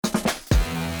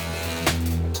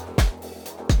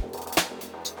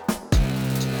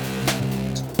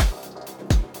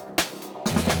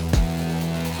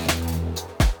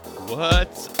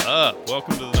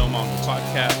welcome to the No Mongol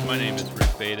Podcast. My name is Rick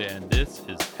Beta, and this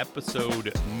is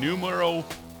episode numero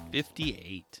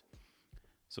 58.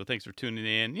 So thanks for tuning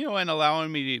in, and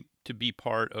allowing me to be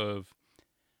part of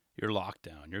your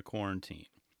lockdown, your quarantine.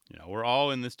 We're all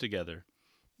in this together.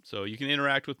 So you can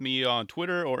interact with me on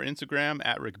Twitter or Instagram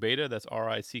at Rick Beta. That's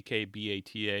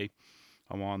RickBata.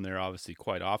 I'm on there obviously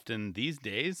quite often these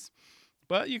days.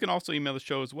 But you can also email the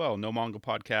show as well,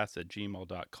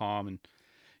 nomongolpodcast@gmail.com. And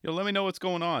let me know what's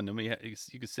going on. You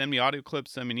can send me audio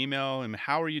clips, send me an email, and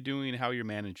how are you doing, how you're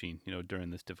managing, during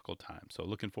this difficult time. So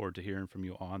looking forward to hearing from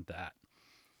you on that.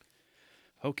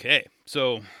 Okay,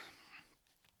 so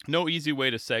no easy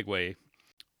way to segue.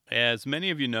 As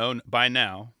many of you know by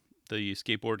now, the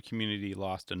skateboard community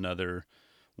lost another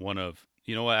one of,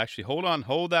 actually,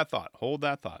 hold that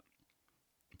thought.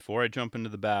 Before I jump into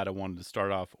the bad, I wanted to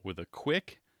start off with a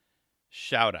quick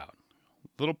shout out,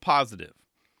 little positive,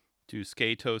 to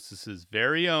Skatosis's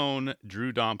very own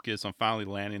Drew Domkis on finally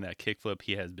landing that kickflip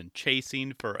he has been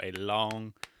chasing for a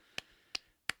long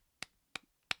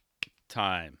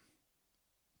time.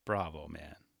 Bravo,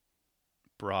 man.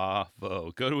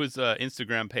 Bravo. Go to his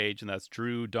Instagram page, and that's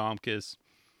Drew Domkis,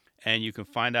 and you can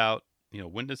find out,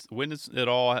 witness it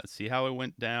all, see how it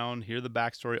went down, hear the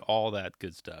backstory, all that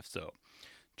good stuff. So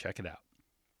check it out.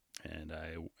 And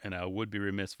I would be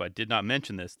remiss if I did not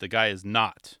mention this. The guy is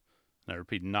not, and I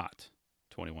repeat, not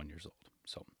 21 years old.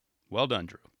 So well done,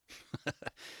 Drew.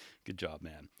 Good job,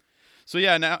 man. So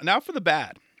yeah, now for the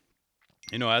bad.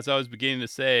 As I was beginning to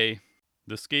say,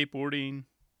 the skateboarding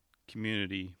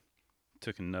community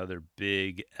took another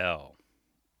big L.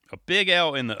 A big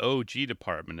L in the OG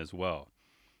department as well.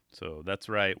 So that's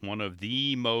right. One of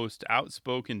the most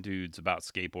outspoken dudes about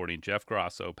skateboarding, Jeff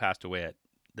Grosso, passed away at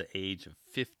the age of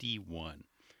 51.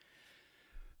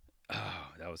 Oh,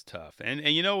 that was tough. And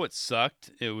what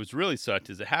sucked? It was really sucked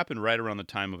is it happened right around the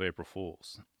time of April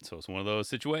Fool's. So it's one of those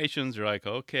situations you're like,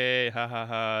 okay, ha ha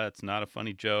ha, it's not a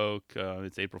funny joke.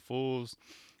 It's April Fool's,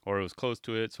 or it was close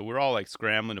to it. So we're all like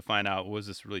scrambling to find out, was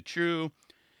this really true?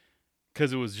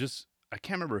 Because it was just, I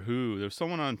can't remember who. There was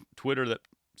someone on Twitter that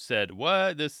said,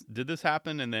 what? Did this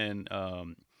happen? And then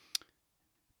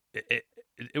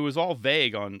it was all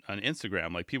vague on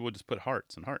Instagram. Like people would just put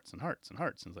hearts and hearts and hearts and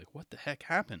hearts. And it's like, what the heck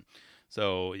happened?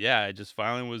 So yeah, it just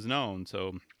finally was known.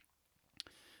 So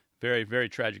very, very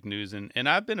tragic news. And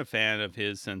I've been a fan of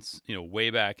his since, way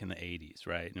back in the 80s,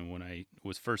 right? And when I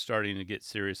was first starting to get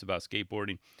serious about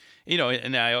skateboarding,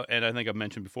 and I think I've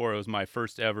mentioned before, it was my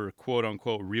first ever quote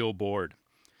unquote real board,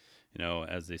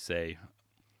 as they say,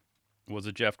 was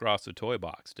a Jeff Grosso toy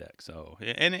box deck. So,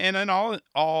 and in all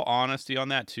honesty on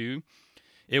that too,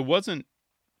 it wasn't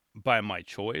by my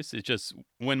choice. It's just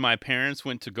when my parents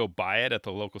went to go buy it at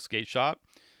the local skate shop,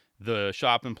 the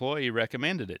shop employee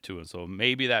recommended it to us. So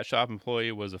maybe that shop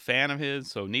employee was a fan of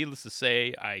his. So needless to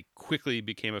say, I quickly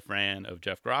became a fan of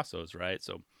Jeff Grosso's, right?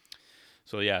 So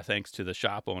yeah, thanks to the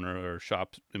shop owner or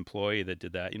shop employee that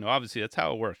did that. Obviously that's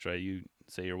how it works, right? You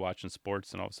say you're watching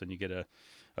sports and all of a sudden you get a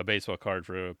baseball card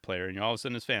for a player and you're all of a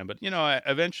sudden his fan. But,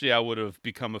 eventually I would have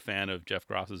become a fan of Jeff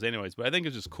Grosso's anyways. But I think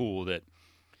it's just cool that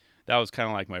was kind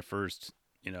of like my first,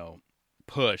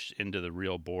 push into the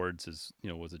real boards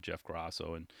was a Jeff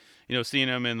Grosso. And, seeing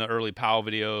him in the early POW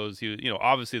videos, he,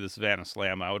 obviously the Savannah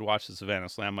Slam. I would watch the Savannah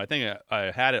Slam. I think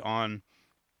I had it on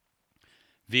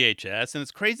VHS. And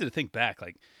it's crazy to think back.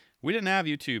 Like, we didn't have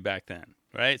YouTube back then,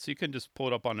 right? So you couldn't just pull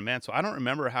it up on demand. So I don't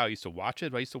remember how I used to watch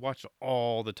it, but I used to watch it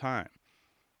all the time.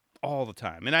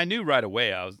 And I knew right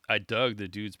away I dug the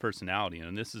dude's personality.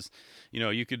 And this is,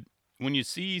 you could, when you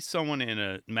see someone in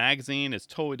a magazine, it's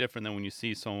totally different than when you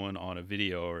see someone on a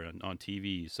video or on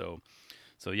TV. So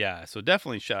yeah, so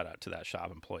definitely shout out to that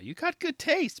shop employee. You got good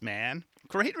taste, man.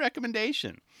 Great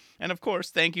recommendation. And of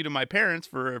course, thank you to my parents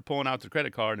for pulling out their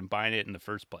credit card and buying it in the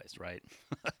first place, right?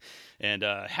 And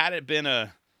had it been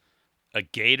a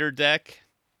Gator deck,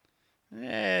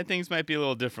 things might be a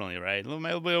little differently, right? It might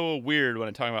be a little weird when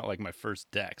I'm talking about like my first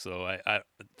deck. So I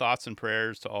thoughts and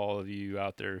prayers to all of you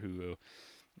out there who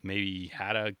maybe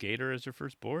had a Gator as your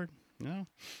first board,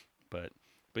 but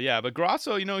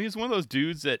Grosso, he's one of those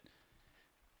dudes that,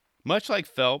 much like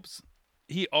Phelps,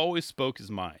 he always spoke his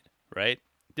mind, right?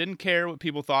 Didn't care what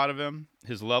people thought of him.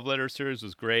 His love letter series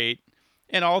was great.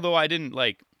 And although I didn't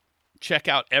like check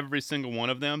out every single one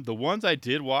of them, the ones I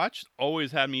did watch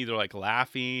always had me either like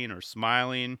laughing or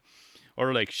smiling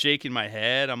or like shaking my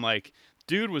head. I'm like,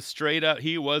 dude was straight up,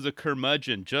 he was a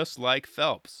curmudgeon just like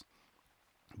Phelps.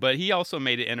 But he also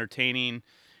made it entertaining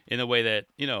in the way that,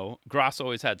 Grosso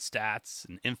always had stats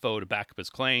and info to back up his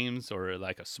claims or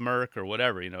like a smirk or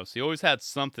whatever, So he always had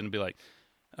something to be like,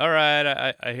 all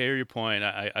right, I hear your point.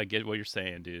 I get what you're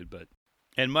saying, dude. But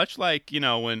And much like,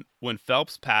 when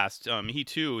Phelps passed,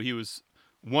 he was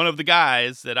one of the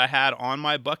guys that I had on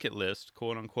my bucket list,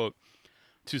 quote unquote,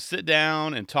 to sit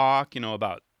down and talk,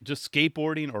 about just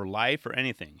skateboarding or life or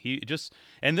anything.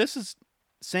 And this is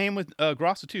same with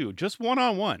Grosso too, just one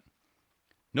on one.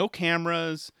 No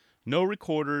cameras, no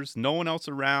recorders, no one else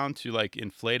around to like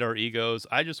inflate our egos.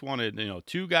 I just wanted,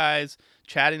 two guys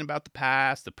chatting about the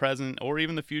past, the present, or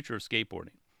even the future of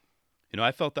skateboarding.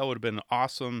 I felt that would have been an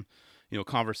awesome,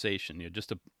 conversation. Just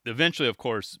to eventually, of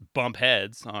course, bump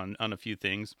heads on a few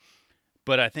things,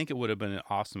 but I think it would have been an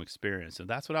awesome experience, and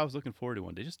that's what I was looking forward to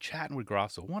one day, just chatting with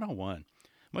Grosso one on one,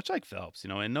 much like Phelps,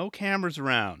 and no cameras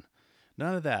around,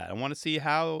 none of that. I want to see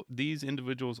how these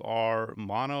individuals are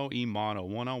mano a mano,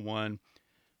 one on one,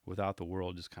 without the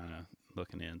world just kind of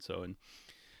looking in. So, and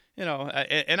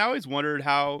I always wondered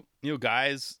how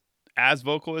guys as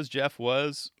vocal as Jeff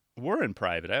were in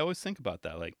private. I always think about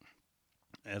that. Like,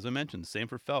 as I mentioned, same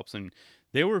for Phelps, and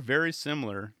they were very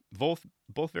similar. Both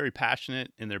very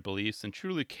passionate in their beliefs and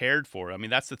truly cared for. I mean,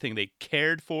 that's the thing. They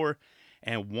cared for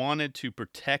and wanted to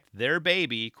protect their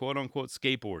baby, quote unquote,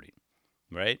 skateboarding,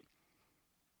 right?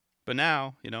 But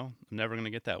now, I'm never going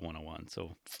to get that one on one.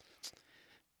 So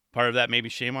part of that maybe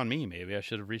shame on me. Maybe I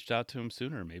should have reached out to him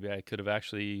sooner. Maybe I could have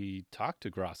actually talked to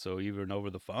Grosso even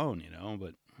over the phone,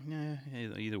 But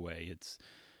either way, it's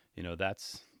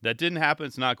that didn't happen.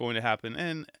 It's not going to happen,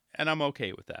 and I'm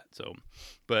okay with that. So,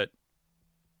 but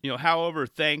however,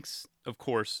 thanks of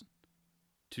course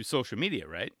to social media,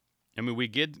 right? I mean, we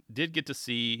did get to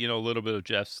see a little bit of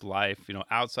Jeff's life,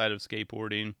 outside of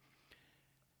skateboarding.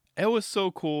 It was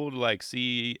so cool to like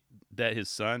see that his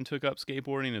son took up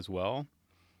skateboarding as well.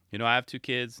 I have two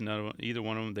kids. Either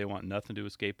one of them, they want nothing to do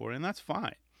with skateboarding, and that's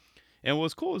fine. And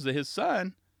what's cool is that his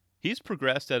son, he's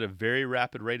progressed at a very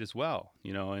rapid rate as well.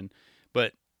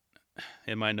 But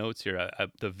in my notes here,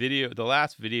 the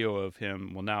last video of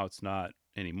him, well, now it's not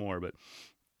anymore, but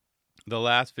the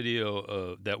last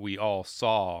video that we all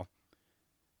saw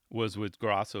was with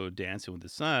Grosso dancing with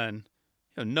his son.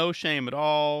 No shame at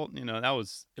all.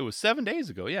 It was 7 days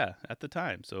ago, yeah, at the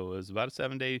time. So it was about a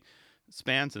 7-day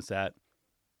span since that.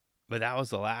 But that was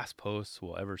the last post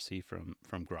we'll ever see from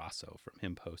Grosso, from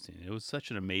him posting. It was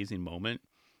such an amazing moment,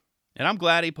 and I'm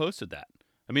glad he posted that.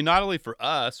 I mean, not only for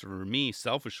us or me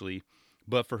selfishly,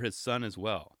 but for his son as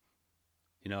well.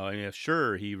 I mean,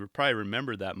 sure, he probably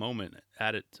remembered that moment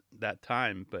that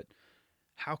time, but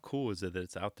how cool is it that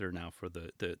it's out there now for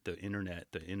the internet,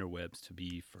 the interwebs to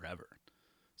be forever?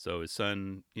 So his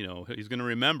son, he's going to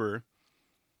remember,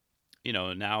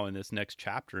 now in this next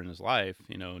chapter in his life,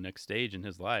 next stage in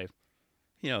his life,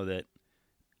 that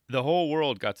the whole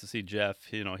world got to see Jeff,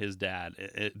 his dad,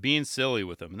 being silly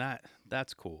with him.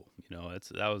 That's cool.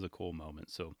 That was a cool moment.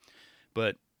 So,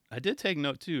 but I did take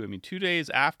note too. I mean, 2 days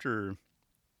after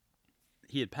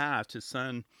he had passed, his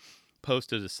son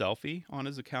posted a selfie on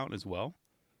his account as well.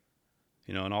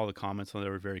 And all the comments on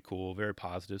there were very cool, very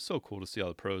positive. So cool to see all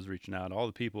the pros reaching out, all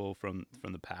the people from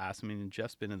the past. I mean,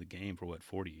 Jeff's been in the game for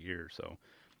 40 years, so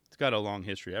it's got a long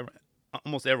history.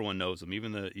 Almost everyone knows him,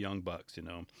 even the young bucks.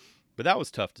 But that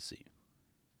was tough to see.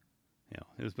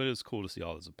 It was cool to see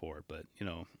all the support. But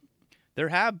there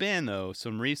have been though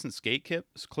some recent skate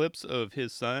clips of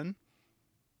his son.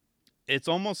 It's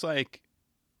almost like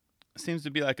seems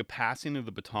to be like a passing of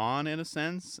the baton in a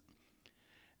sense.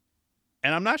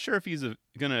 And I'm not sure if he's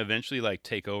going to eventually like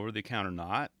take over the account or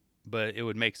not, but it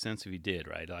would make sense if he did,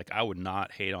 right? Like I would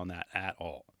not hate on that at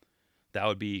all. That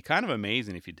would be kind of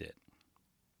amazing if he did.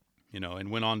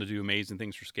 And went on to do amazing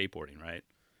things for skateboarding, right?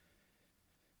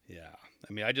 Yeah.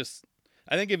 I mean,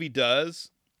 I think if he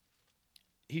does,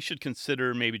 he should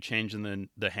consider maybe changing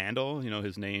the handle,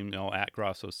 his name, at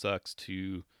Grosso Sucks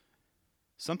to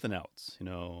something else,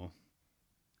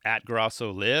 at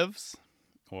Grosso Lives,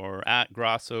 or at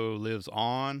Grosso Lives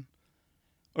On,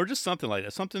 or just something like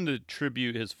that, something to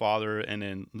tribute his father, and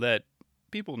then let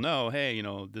people know, hey,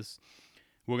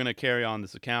 we're going to carry on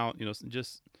this account,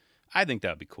 I think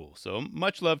that'd be cool. So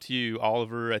much love to you,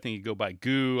 Oliver. I think you go by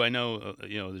Goo. I know,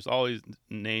 there's always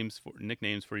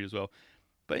nicknames for you as well,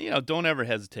 but, don't ever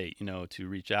hesitate, to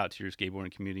reach out to your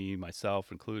skateboarding community,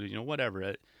 myself included,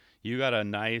 whatever. You got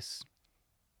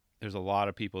there's a lot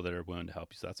of people that are willing to help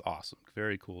you. So that's awesome.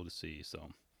 Very cool to see. So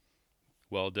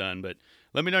well done. But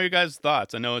let me know your guys'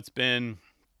 thoughts. I know it's been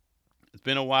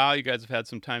a while. You guys have had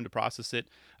some time to process it.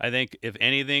 I think if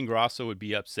anything, Grosso would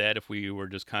be upset if we were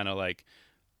just kind of like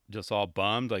just all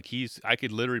bummed. Like I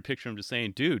could literally picture him just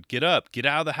saying, dude, get up, get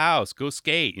out of the house, go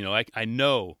skate. I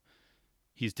know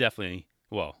he's definitely,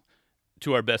 well,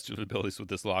 to our best of abilities with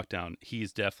this lockdown,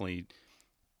 he's definitely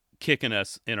kicking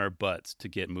us in our butts to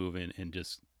get moving and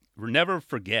just Never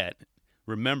forget.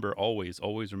 Remember, always,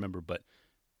 always remember, but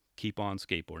keep on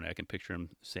skateboarding. I can picture him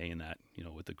saying that,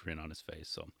 with a grin on his face.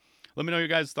 So let me know your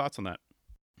guys' thoughts on that.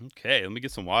 Okay, let me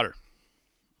get some water.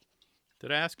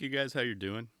 Did I ask you guys how you're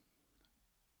doing?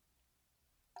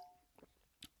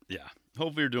 Yeah,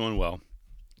 hopefully you're doing well.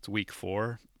 It's week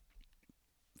 4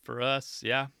 for us.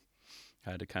 Yeah,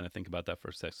 I had to kind of think about that for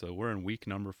a sec. So we're in week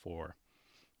number 4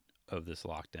 of this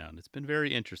lockdown. It's been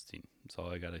very interesting. That's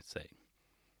all I got to say.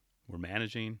 We're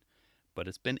managing, but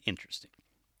it's been interesting.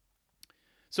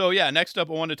 So yeah, next up,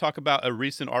 I want to talk about a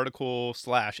recent article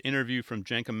 / interview from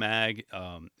Jenkem Mag.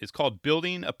 It's called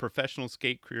 "Building a Professional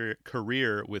Skate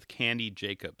Career with Candy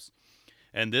Jacobs,"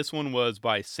 and this one was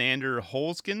by Sander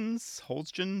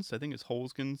Holzgens. I think it's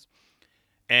Holzgens,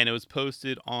 and it was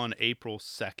posted on April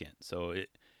 2nd. So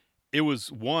it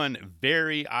was one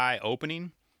very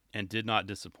eye-opening and did not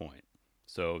disappoint.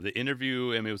 So the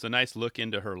interview, it was a nice look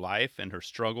into her life and her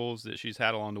struggles that she's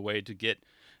had along the way to get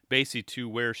basically to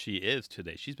where she is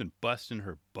today. She's been busting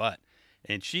her butt,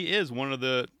 and she is one of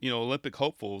the Olympic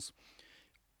hopefuls,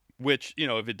 which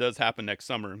if it does happen next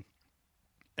summer.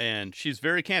 And she's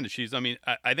very candid.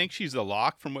 I think she's a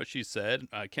lock from what she said.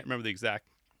 I can't remember the exact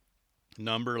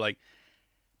number. Like,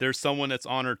 there's someone that's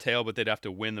on her tail, but they'd have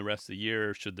to win the rest of the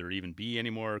year should there even be any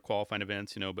more qualifying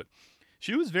events. But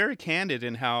she was very candid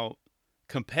in how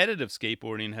competitive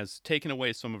skateboarding has taken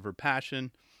away some of her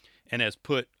passion and has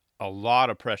put a lot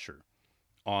of pressure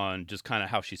on just kind of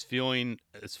how she's feeling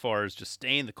as far as just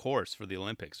staying the course for the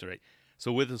Olympics, right?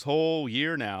 So with this whole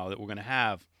year now that we're going to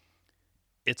have,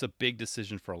 it's a big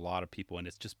decision for a lot of people, and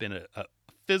it's just been a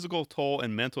physical toll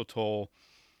and mental toll.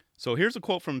 So here's a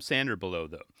quote from Sander below,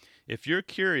 though. If you're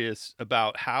curious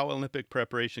about how Olympic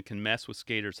preparation can mess with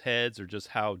skaters' heads or just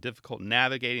how difficult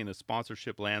navigating the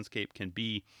sponsorship landscape can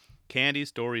be, Candy's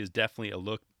story is definitely a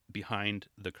look behind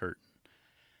the curtain.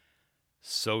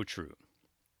 So true.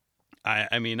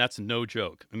 I mean, that's no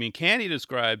joke. I mean, Candy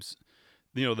describes,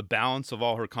 the balance of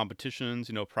all her competitions,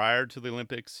 prior to the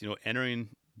Olympics, entering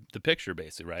the picture,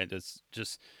 basically, right? It's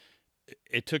just,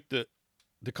 it took the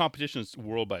competition's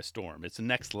world by storm. It's the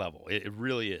next level. It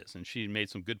really is. And she made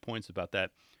some good points about that.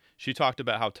 She talked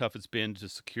about how tough it's been to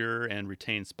secure and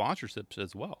retain sponsorships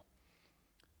as well.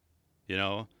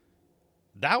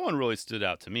 That one really stood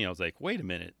out to me. I was like, wait a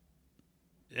minute.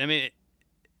 I mean,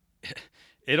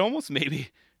 it almost made me,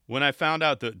 when I found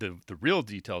out the real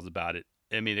details about it,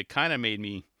 it kind of made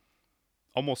me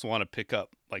almost want to pick up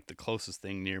like the closest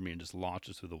thing near me and just launch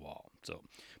it through the wall. So,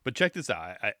 but check this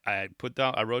out. I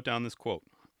wrote down this quote.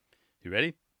 You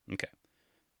ready? Okay.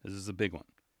 This is a big one.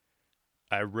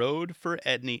 I rode for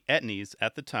Etnies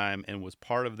at the time and was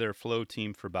part of their flow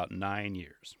team for about 9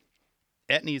 years.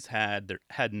 Etnies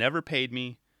had never paid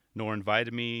me nor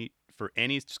invited me for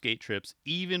any skate trips,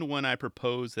 even when I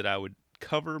proposed that I would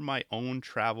cover my own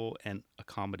travel and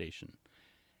accommodation.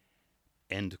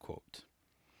 End quote.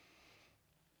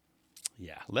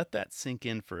 Yeah, let that sink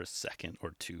in for a second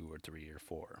or 2 or 3 or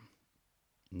 4.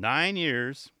 9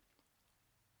 years,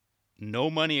 no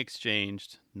money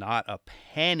exchanged, not a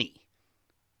penny.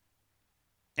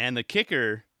 And the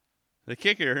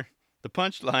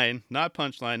punchline,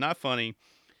 not funny,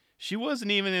 she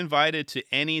wasn't even invited to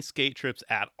any skate trips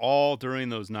at all during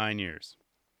those 9 years.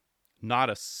 Not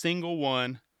a single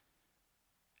one.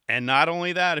 And not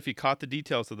only that, if you caught the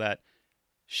details of that,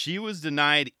 she was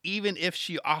denied even if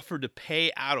she offered to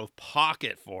pay out of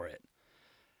pocket for it.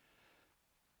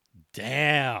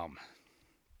 Damn.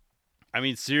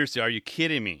 Seriously, are you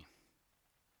kidding me?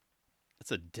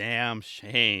 That's a damn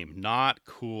shame. Not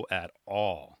cool at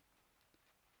all.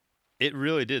 It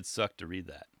really did suck to read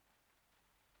that.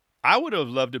 I would have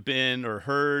loved to have been or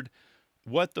heard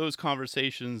what those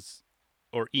conversations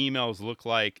or emails look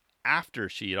like after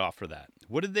she had offered that.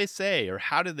 What did they say, or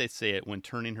how did they say it when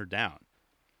turning her down?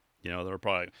 They were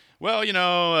probably like, well,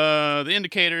 the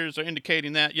indicators are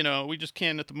indicating that, we just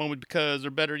can't at the moment because, or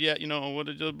better yet,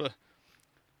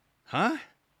 huh?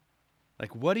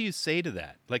 Like, what do you say to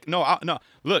that? Like, no,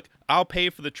 look, I'll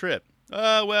pay for the trip.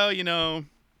 Well,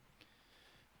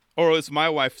 or as my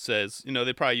wife says,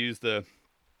 they probably use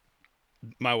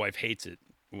my wife hates it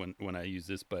when I use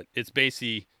this, but it's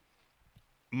basically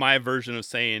my version of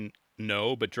saying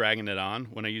no, but dragging it on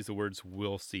when I use the words,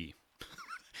 we'll see.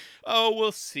 Oh,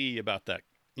 we'll see about that,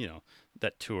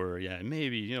 that tour. Yeah,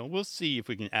 maybe, we'll see if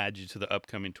we can add you to the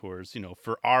upcoming tours,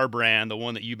 for our brand, the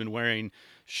one that you've been wearing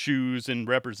shoes and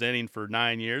representing for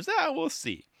 9 years. We'll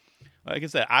see. Like I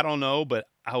said, I don't know, but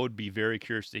I would be very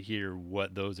curious to hear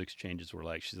what those exchanges were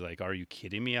like. She's like, are you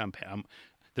kidding me?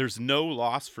 There's no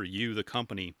loss for you, the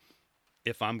company,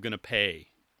 if I'm going to pay,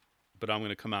 but I'm going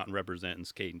to come out and represent and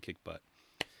skate and kick butt.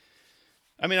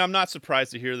 I mean, I'm not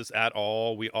surprised to hear this at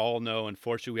all. We all know,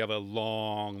 unfortunately, we have a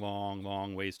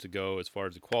long ways to go as far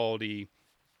as the quality.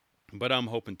 But I'm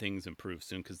hoping things improve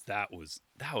soon because that was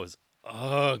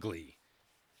ugly.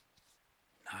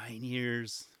 9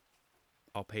 years.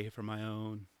 I'll pay for my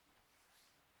own.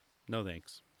 No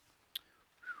thanks.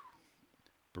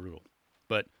 Brutal.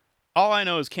 But all I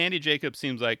know is Candy Jacobs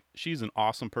seems like she's an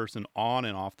awesome person on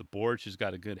and off the board. She's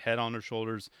got a good head on her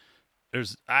shoulders.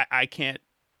 I can't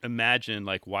imagine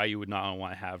like why you would not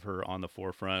want to have her on the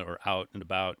forefront or out and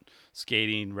about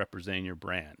skating representing your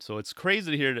brand. So it's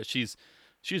crazy to hear that she's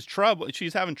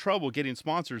having trouble getting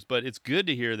sponsors, but it's good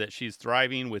to hear that she's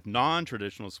thriving with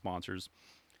non-traditional sponsors,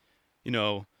 you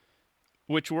know,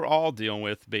 which we're all dealing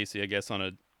with basically, I guess, on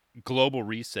a global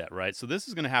reset, right? So this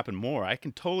is going to happen more. I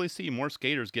can totally see more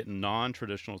skaters getting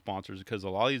non-traditional sponsors because a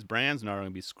lot of these brands now are going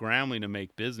to be scrambling to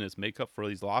make business, make up for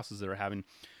these losses that are having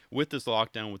with this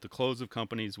lockdown, with the close of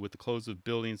companies, with the close of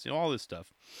buildings, all this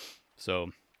stuff.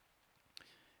 So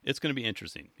it's going to be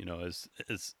interesting, as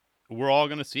we're all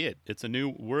going to see it. It's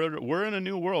we're in a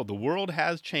new world. The world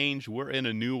has changed. We're in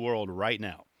a new world right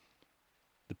now.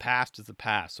 The past is the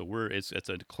past. So it's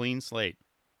a clean slate.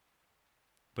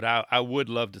 But I would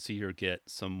love to see her get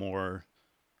some more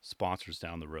sponsors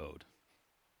down the road.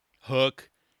 Hook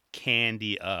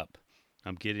Candy up.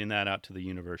 I'm getting that out to the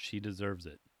universe. She deserves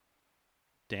it.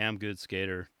 Damn good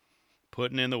skater.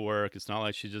 Putting in the work. It's not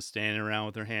like she's just standing around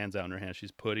with her hands out in her hands.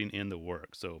 She's putting in the work.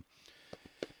 So,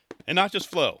 and not just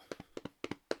flow.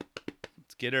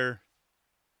 Let's get her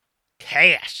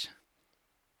cash.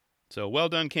 So well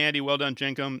done, Candy. Well done,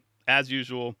 Jenkum. As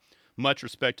usual, much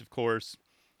respect, of course.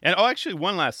 And actually,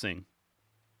 one last thing.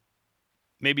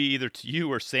 Maybe either to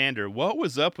you or Sander. What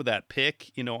was up with that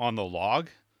pick, on the log?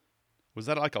 Was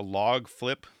that like a log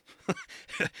flip?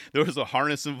 There was a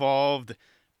harness involved.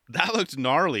 That looked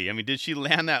gnarly. I mean, did she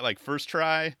land that like first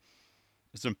try?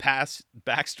 Some past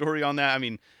backstory on that? I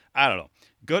mean, I don't know.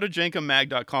 Go to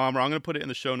jenkummag.com, or I'm going to put it in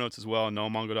the show notes as well on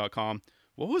nomongo.com.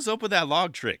 What was up with that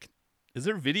log trick? Is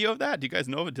there a video of that? Do you guys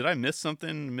know of it? Did I miss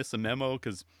something? Miss a memo?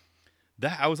 Because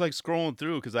I was like scrolling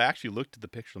through because I actually looked at the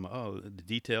picture. I'm like, oh, the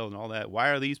detail and all that. Why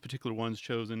are these particular ones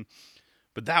chosen?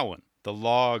 But that one, the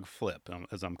log flip,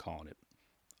 as I'm calling it.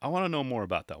 I want to know more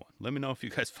about that one. Let me know if you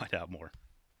guys find out more.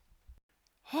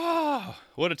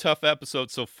 What a tough episode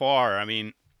so far. I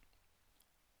mean,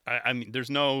 there's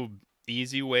no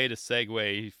easy way to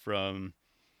segue from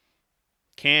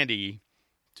Candy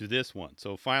to this one.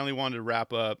 So finally wanted to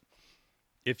wrap up.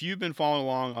 If you've been following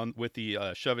along with the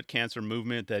Shove It Cancer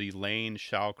movement that Elaine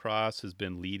Shawcross has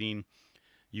been leading,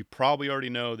 you probably already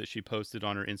know that she posted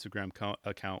on her Instagram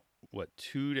account,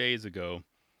 2 days ago,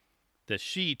 that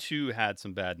she too had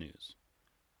some bad news.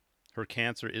 Her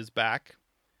cancer is back,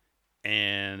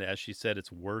 and as she said,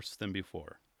 it's worse than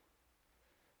before.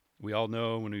 We all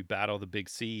know when we battle the big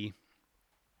C,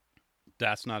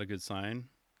 that's not a good sign.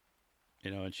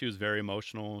 And she was very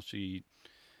emotional.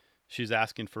 She's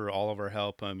asking for all of our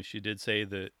help. She did say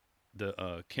that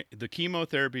the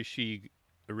chemotherapy she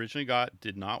originally got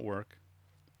did not work.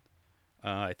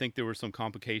 I think there were some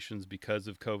complications because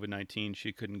of COVID-19.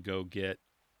 She couldn't go get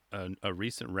a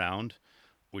recent round,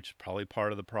 which is probably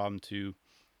part of the problem too.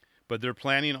 But they're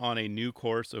planning on a new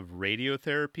course of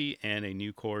radiotherapy and a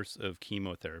new course of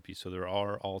chemotherapy. So there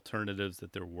are alternatives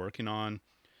that they're working on.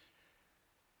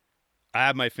 I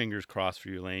have my fingers crossed for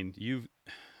you, Elaine. You've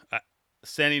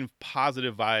sending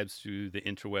positive vibes to the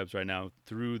interwebs right now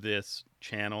through this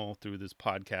channel, through this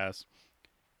podcast.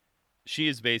 She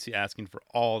is basically asking for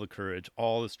all the courage,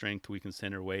 all the strength we can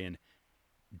send her way. And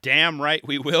damn right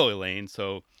we will, Elaine.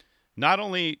 So not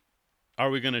only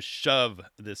are we going to shove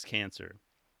this cancer,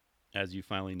 as you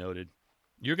finally noted,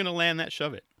 you're going to land that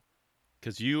shove it.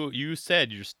 Because you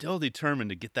said you're still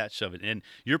determined to get that shove it. And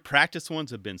your practice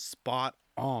ones have been spot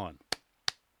on.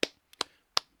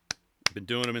 Been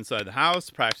doing them inside the house,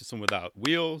 practicing without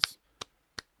wheels,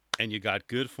 and you got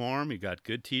good form, you got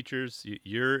good teachers.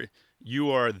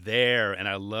 You are there, and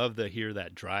I love to hear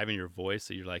that drive in your voice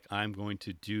that you're like, I'm going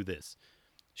to do this.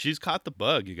 She's caught the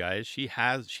bug, you guys. She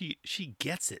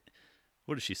gets it.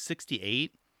 What is she,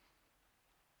 68?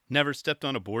 Never stepped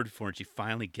on a board before, and she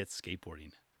finally gets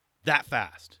skateboarding that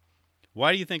fast.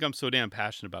 Why do you think I'm so damn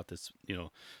passionate about this?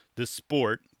 This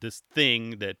sport, this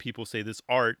thing that people say, this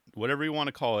art, whatever you want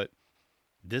to call it.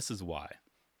 This is why.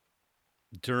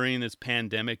 During this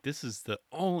pandemic, this is the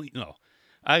only... No,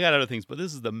 I got other things, but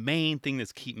this is the main thing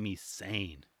that's keeping me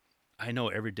sane. I know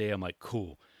every day I'm like,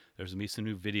 cool. There's going to be some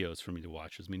new videos for me to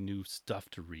watch. There's going to be new stuff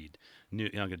to read. I'm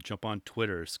going to jump on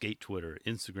Twitter, Skate Twitter,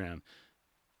 Instagram.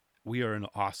 We are an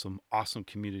awesome, awesome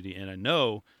community. And I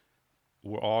know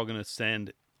we're all going to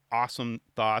send awesome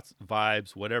thoughts,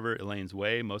 vibes, whatever, Elaine's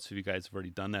way. Most of you guys have already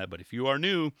done that. But if you are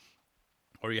new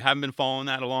or you haven't been following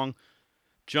that along,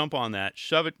 jump on that.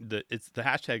 Shove it. The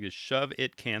hashtag is Shove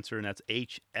It Cancer, and that's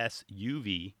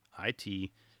HSUVIT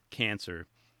Cancer.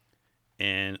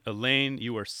 And Elaine,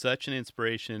 you are such an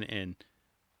inspiration, and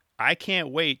I can't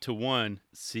wait to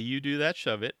see you do that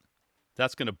Shove It.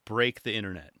 That's going to break the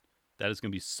internet. That is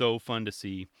going to be so fun to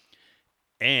see,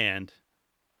 and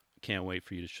can't wait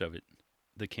for you to shove it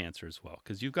the cancer as well,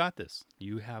 because you've got this.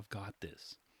 You have got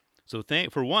this. So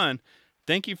thank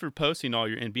you for posting all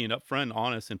your and being upfront and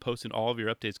honest and posting all of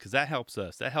your updates, because that helps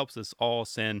us. That helps us all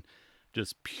send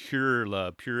just pure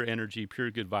love, pure energy, pure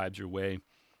good vibes your way.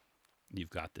 You've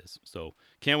got this. So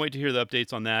can't wait to hear the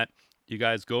updates on that. You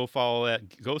guys go follow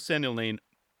that. Go send Elaine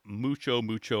mucho,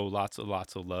 lots of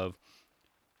love.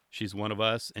 She's one of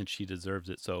us, and she deserves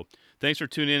it. So thanks for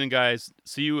tuning in, guys.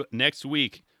 See you next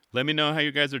week. Let me know how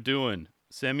you guys are doing.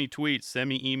 Send me tweets. Send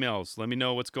me emails. Let me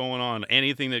know what's going on.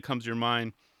 Anything that comes to your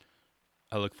mind.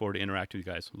 I look forward to interacting with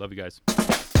you guys. Love you guys.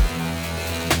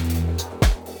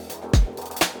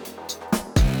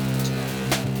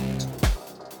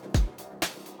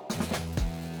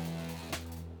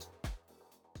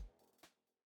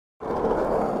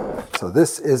 So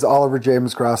this is Oliver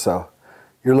James Grosso.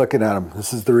 You're looking at him.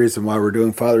 This is the reason why we're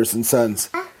doing Fathers and Sons.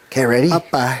 Okay, ready?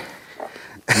 Bye.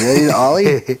 You ready to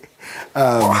Ollie?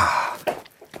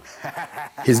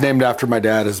 He's named after my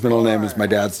dad. His middle name is my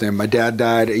dad's name. My dad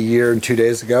died a year and 2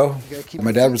 days ago.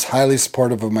 My dad was highly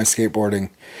supportive of my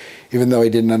skateboarding, even though he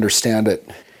didn't understand it.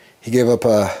 He gave up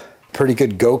a pretty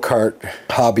good go-kart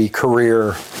hobby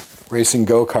career, racing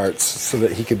go-karts, so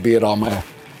that he could be at all my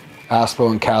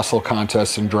Aspo and Castle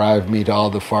contests and drive me to all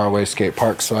the faraway skate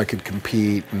parks so I could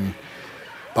compete, and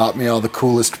bought me all the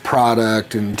coolest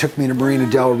product and took me to Marina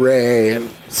Del Rey. And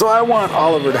so I want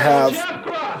Oliver to have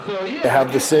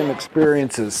the same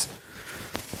experiences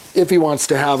if he wants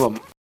to have them.